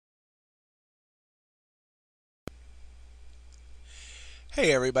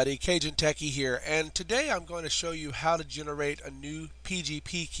Hey everybody, Cajun Techie here, and today I'm going to show you how to generate a new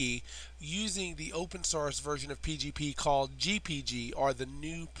PGP key using the open source version of PGP called GPG, or the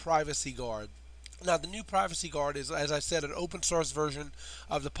new privacy guard. Now, the new privacy guard is, as I said, an open source version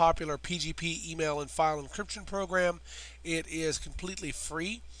of the popular PGP email and file encryption program. It is completely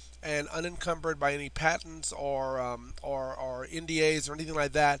free and unencumbered by any patents or NDAs or anything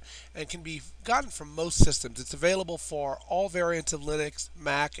like that, and can be gotten from most systems. It's available for all variants of Linux,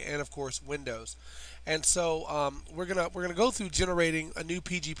 Mac, and of course Windows. And so we're gonna go through generating a new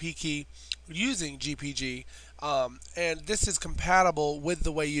PGP key using GPG, and this is compatible with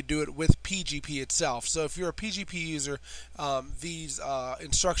the way you do it with PGP itself. So if you're a PGP user, these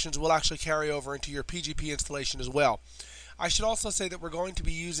instructions will actually carry over into your PGP installation as well. I should also say that we're going to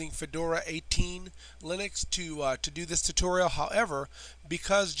be using Fedora 18 Linux to do this tutorial. However,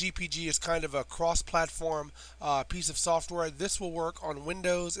 because GPG is kind of a cross-platform piece of software, this will work on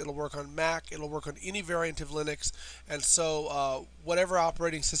Windows, it'll work on Mac, it'll work on any variant of Linux, and so whatever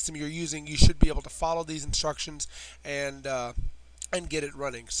operating system you're using, you should be able to follow these instructions and get it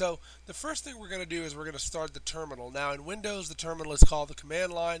running. So the first thing we're going to do is we're going to start the terminal. Now in Windows, the terminal is called the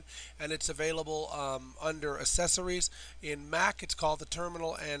command line, and it's available under accessories. In Mac, it's called the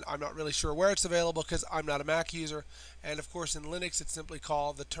terminal, and I'm not really sure where it's available because I'm not a Mac user. And of course in Linux, it's simply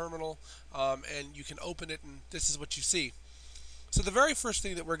called the terminal, and you can open it and this is what you see. So the very first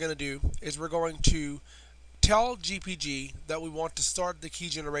thing that we're going to do is we're going to tell GPG that we want to start the key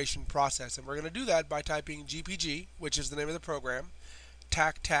generation process, and we're going to do that by typing GPG, which is the name of the program,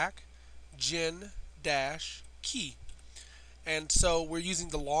 tac gen dash key. And so we're using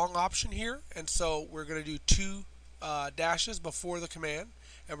the long option here, and so we're going to do two dashes before the command,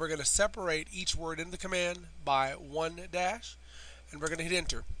 and we're going to separate each word in the command by one dash, and we're going to hit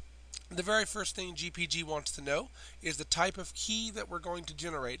enter. The very first thing GPG wants to know is the type of key that we're going to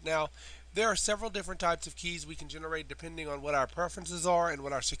generate. Now, there are several different types of keys we can generate depending on what our preferences are and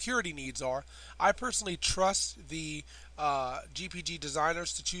what our security needs are. I personally trust the GPG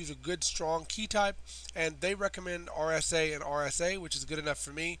designers to choose a good, strong key type, and they recommend RSA and RSA, which is good enough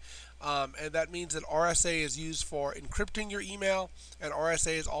for me. And that means that RSA is used for encrypting your email, and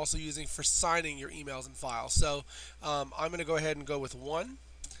RSA is also using for signing your emails and files. So I'm going to go ahead and go with 1.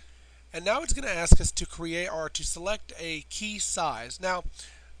 And now it's going to ask us to create or to select a key size. Now,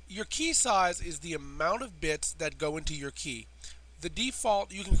 your key size is the amount of bits that go into your key. The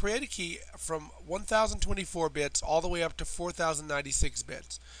default, you can create a key from 1024 bits all the way up to 4096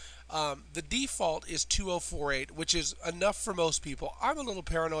 bits. The default is 2048, which is enough for most people. I'm a little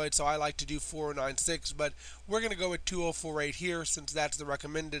paranoid, so I like to do 4096, but we're going to go with 2048 here since that's the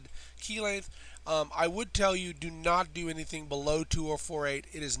recommended key length. I would tell you, do not do anything below 2048.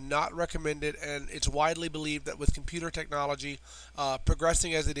 It is not recommended, and it's widely believed that with computer technology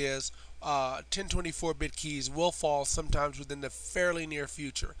progressing as it is, 1024-bit keys will fall sometimes within the fairly near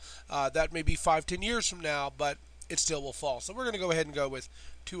future. That may be 5-10 years from now, but it still will fall. So we're going to go ahead and go with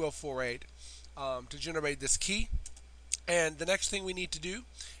 2048 to generate this key. And the next thing we need to do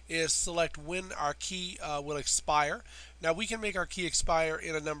is select when our key will expire. Now we can make our key expire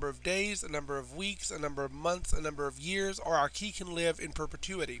in a number of days, a number of weeks, a number of months, a number of years, or our key can live in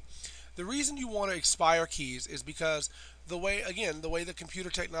perpetuity. The reason you want to expire keys is because the way the computer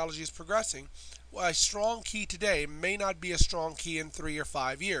technology is progressing, a strong key today may not be a strong key in 3 or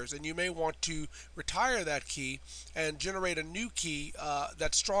 5 years, and you may want to retire that key and generate a new key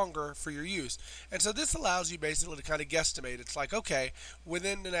that's stronger for your use. And so this allows you basically to kind of guesstimate. It's like, okay,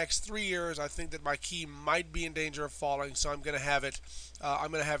 within the next 3 years, I think that my key might be in danger of falling, so I'm going to have it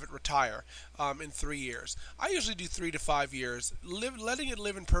retire in 3 years. I usually do 3 to 5 years. Letting it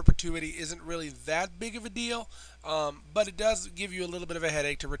live in perpetuity isn't really that big of a deal, but it does give you a little bit of a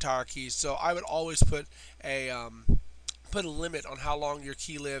headache to retire keys. So I would always put a limit on how long your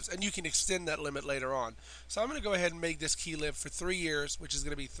key lives, and you can extend that limit later on. So I'm going to go ahead and make this key live for 3 years, which is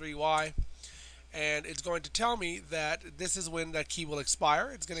going to be 3Y. And it's going to tell me that this is when that key will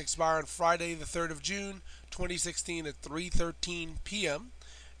expire. It's going to expire on Friday the 3rd of June 2016 at 3:13 p.m.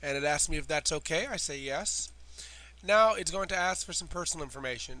 and it asks me if that's okay. I say yes. Now it's going to ask for some personal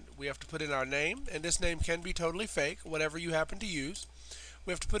information. We have to put in our name, and this name can be totally fake, whatever you happen to use.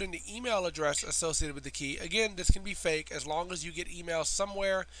 We have to put in the email address associated with the key. Again, this can be fake. As long as you get email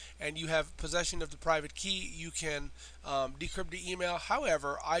somewhere and you have possession of the private key, you can decrypt the email.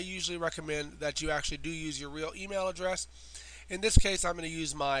 However, I usually recommend that you actually do use your real email address. In this case, I'm going to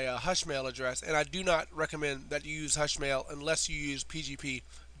use my Hushmail address, and I do not recommend that you use Hushmail unless you use PGP.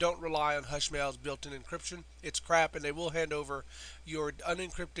 Don't rely on Hushmail's built-in encryption. It's crap, and they will hand over your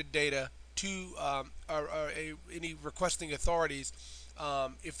unencrypted data to any requesting authorities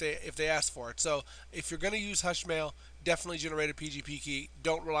if they ask for it. So if you're going to use Hushmail, definitely generate a PGP key.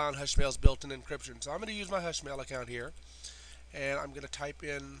 Don't rely on Hushmail's built-in encryption. So I'm going to use my Hushmail account here, and I'm going to type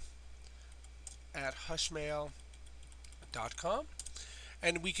in at hushmail.com,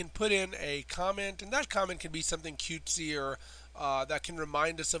 and we can put in a comment, and that comment can be something cutesy or that can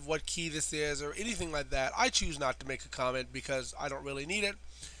remind us of what key this is or anything like that. I choose not to make a comment because I don't really need it.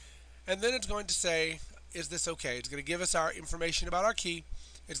 And then it's going to say, is this okay? It's going to give us our information about our key.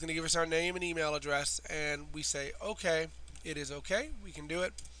 It's going to give us our name and email address, and we say okay. It is okay. We can do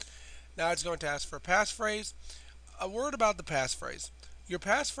it. Now it's going to ask for a passphrase. A word about the passphrase. Your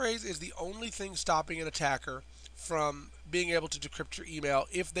passphrase is the only thing stopping an attacker from being able to decrypt your email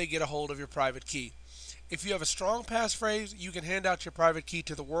if they get a hold of your private key. If you have a strong passphrase, you can hand out your private key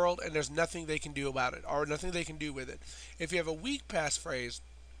to the world and there's nothing they can do about it, or nothing they can do with it. If you have a weak passphrase,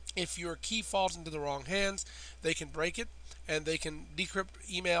 if your key falls into the wrong hands, they can break it and they can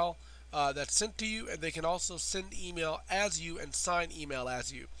decrypt email that's sent to you, and they can also send email as you and sign email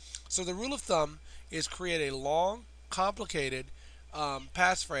as you. So the rule of thumb is create a long, complicated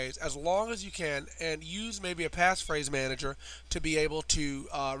passphrase as long as you can, and use maybe a passphrase manager to be able to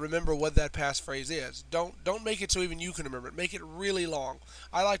remember what that passphrase is. Don't make it so even you can remember it. Make it really long.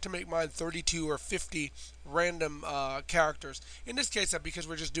 I like to make mine 32 or 50 random characters. In this case, because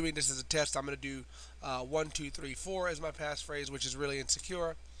we're just doing this as a test, I'm going to do 1, 2, 3, 4 as my passphrase, which is really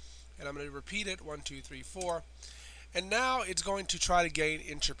insecure, and I'm going to repeat it 1, 2, 3, 4. And now it's going to try to gain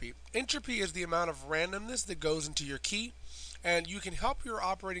entropy. Entropy is the amount of randomness that goes into your key, and you can help your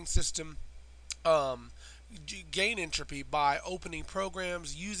operating system gain entropy by opening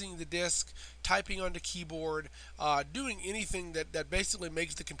programs, using the disk, typing on the keyboard, doing anything that basically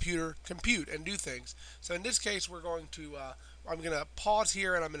makes the computer compute and do things. So in this case, we're going to I'm going to pause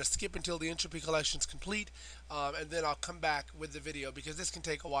here, and I'm going to skip until the entropy collection is complete, and then I'll come back with the video, because this can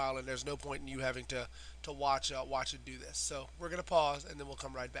take a while and there's no point in you having to watch it do this. So we're going to pause and then we'll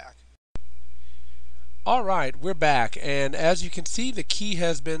come right back. Alright, we're back, and as you can see, the key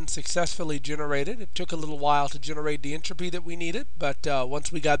has been successfully generated. It took a little while to generate the entropy that we needed, but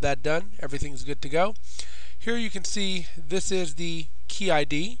once we got that done, everything's good to go. Here you can see this is the key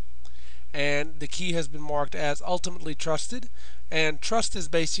ID, and the key has been marked as ultimately trusted. And trust is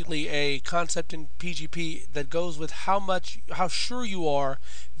basically a concept in PGP that goes with how sure you are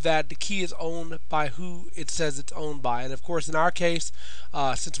that the key is owned by who it says it's owned by. And of course, in our case,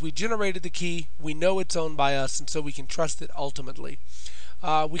 since we generated the key, we know it's owned by us, and so we can trust it ultimately.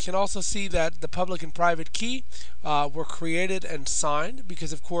 We can also see that the public and private key were created and signed,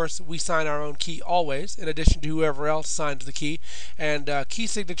 because of course we sign our own key always, in addition to whoever else signs the key. And key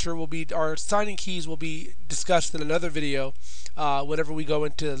signature will be, our signing keys will be discussed in another video whenever we go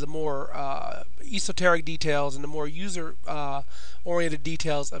into the more esoteric details and the more user oriented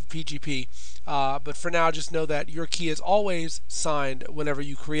details of PGP. But for now, just know that your key is always signed whenever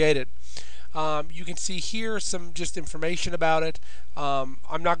you create it. You can see here some just information about it. I'm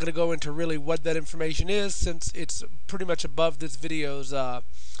not going to go into really what that information is, since it's pretty much above this video's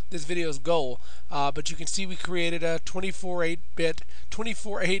goal. But you can see we created a 24/8-bit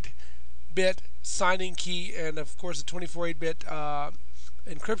signing key, and of course a 24/8-bit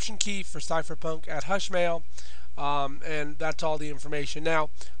encryption key for cypherpunk at Hushmail. And that's all the information. Now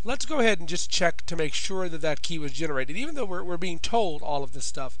let's go ahead and just check to make sure that that key was generated. Even though we're being told all of this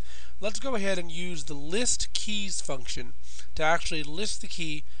stuff, let's go ahead and use the list keys function to actually list the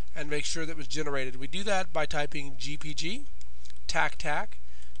key and make sure that it was generated. We do that by typing GPG tac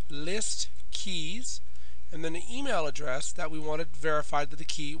list keys, and then the email address that we wanted verified that the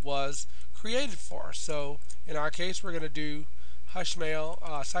key was created for. So in our case, we're going to do Hushmail,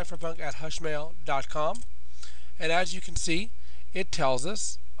 cypherpunk at hushmail.com. And as you can see, it tells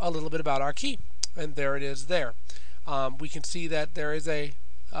us a little bit about our key, and there it is there. We can see that there is a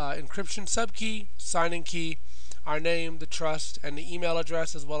encryption subkey, signing key, our name, the trust, and the email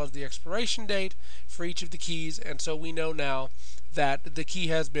address, as well as the expiration date for each of the keys. And so we know now that the key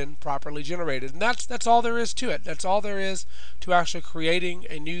has been properly generated. And that's all there is to it. That's all there is to actually creating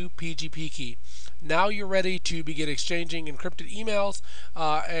a new PGP key. Now you're ready to begin exchanging encrypted emails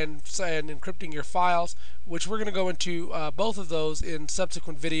and encrypting your files, which we're going to go into both of those in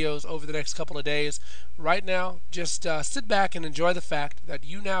subsequent videos over the next couple of days. Right now, just sit back and enjoy the fact that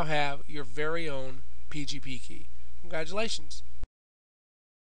you now have your very own PGP key. Congratulations.